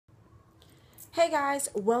Hey guys,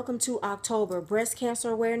 welcome to October, Breast Cancer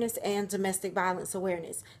Awareness and Domestic Violence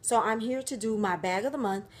Awareness. So I'm here to do my bag of the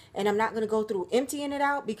month, and I'm not going to go through emptying it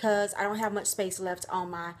out because I don't have much space left on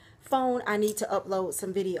my phone. I need to upload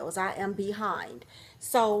some videos. I am behind.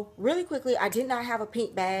 So really quickly, I did not have a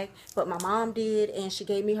pink bag, but my mom did, and she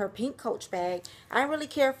gave me her pink Coach bag. I don't really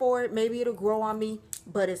care for it. Maybe it'll grow on me,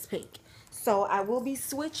 but it's pink. So I will be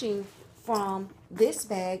switching from this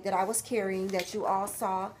bag that I was carrying that you all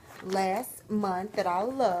saw last month that I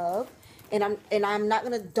love, and I'm not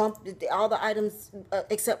gonna dump all the items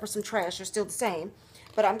except for some trash are still the same,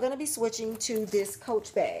 but I'm gonna be switching to this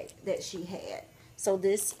Coach bag that she had. So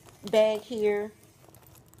this bag here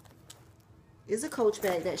is a Coach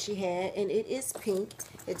bag that she had, and it is pink.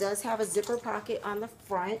 It does have a zipper pocket on the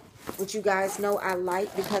front, which you guys know I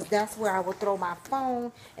like because that's where I will throw my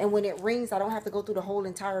phone, and when it rings I don't have to go through the whole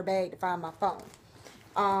entire bag to find my phone.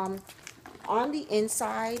 On the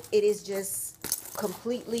inside, it is just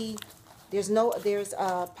completely, there's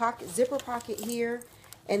a pocket, zipper pocket here,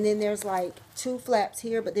 and then there's like two flaps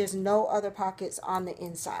here, but there's no other pockets on the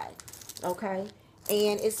inside. Okay,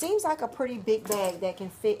 and it seems like a pretty big bag that can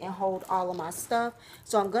fit and hold all of my stuff.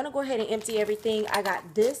 So I'm gonna go ahead and empty everything. I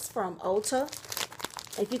got this from Ulta.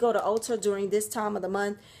 If you go to Ulta during this time of the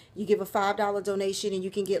month, you give a $5 donation and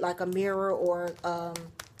you can get like a mirror or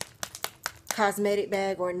cosmetic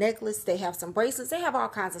bag or a necklace. They have some bracelets. They have all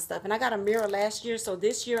kinds of stuff. And I got a mirror last year, so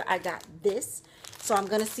this year I got this. So I'm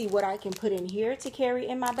going to see what I can put in here to carry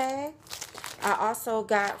in my bag. I also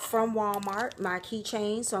got from Walmart my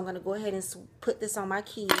keychain, so I'm going to go ahead and put this on my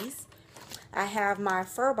keys. I have my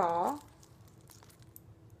fur ball,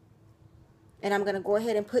 and I'm going to go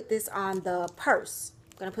ahead and put this on the purse.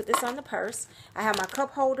 I'm going to put this on the purse. I have my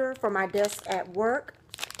cup holder for my desk at work.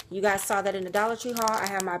 You guys saw that in the Dollar Tree haul. I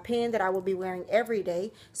have my pen that I will be wearing every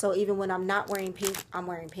day. So even when I'm not wearing pink, I'm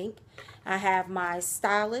wearing pink. I have my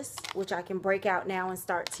stylus, which I can break out now and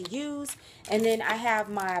start to use. And then I have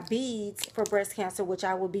my beads for breast cancer, which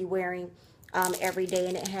I will be wearing every day.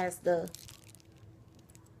 And it has the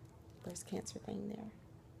breast cancer thing there.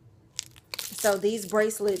 So these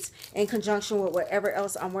bracelets, in conjunction with whatever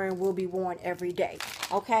else I'm wearing, will be worn every day.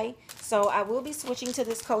 Okay? So I will be switching to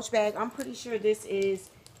this Coach bag. I'm pretty sure this is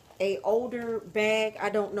a older bag.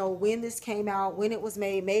 I don't know when this came out, when it was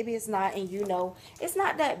made. Maybe it's not, and you know, it's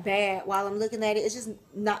not that bad while I'm looking at it. It's just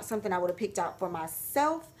not something I would have picked out for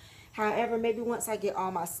myself. However, maybe once I get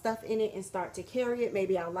all my stuff in it and start to carry it,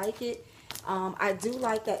 maybe I'll like it. I do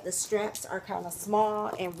like that the straps are kind of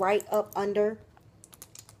small and right up under,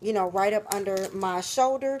 you know, right up under my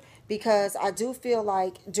shoulder, because I do feel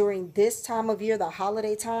like during this time of year, the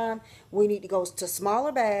holiday time, we need to go to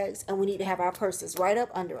smaller bags and we need to have our purses right up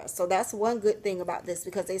under us. So that's one good thing about this,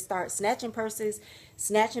 because they start snatching purses,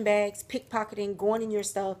 snatching bags, pickpocketing, going in your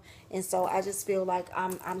stuff. And so I just feel like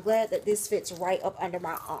I'm glad that this fits right up under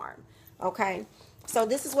my arm. Okay. So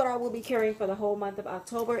this is what I will be carrying for the whole month of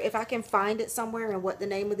October. If I can find it somewhere and what the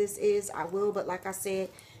name of this is, I will. But like I said,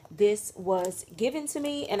 this was given to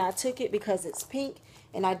me and I took it because it's pink,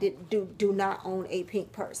 and I do not own a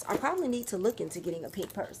pink purse. I probably need to look into getting a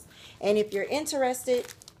pink purse. And if you're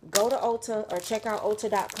interested, go to Ulta or check out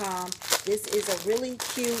Ulta.com. This is a really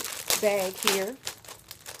cute bag here.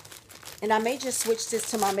 And I may just switch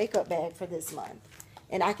this to my makeup bag for this month.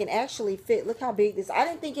 And I can actually fit, look how big this, I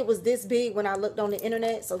didn't think it was this big when I looked on the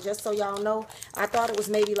internet. So just so y'all know, I thought it was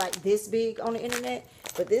maybe like this big on the internet.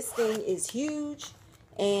 But this thing is huge.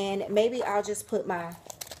 And maybe I'll just put my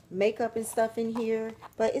makeup and stuff in here.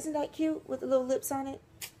 But isn't that cute with the little lips on it?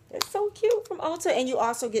 It's so cute, from Ulta. And you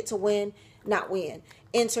also get to win,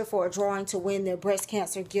 enter for a drawing to win their breast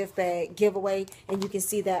cancer gift bag giveaway. And you can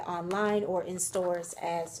see that online or in stores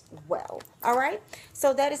as well. All right.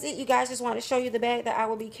 So that is it, you guys. Just want to show you the bag that I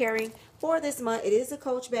will be carrying for this month. It is a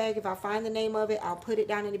Coach bag. If I find the name of it, I'll put it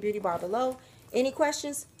down in the beauty bar below. Any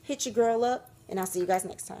questions, hit your girl up. And I'll see you guys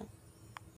next time.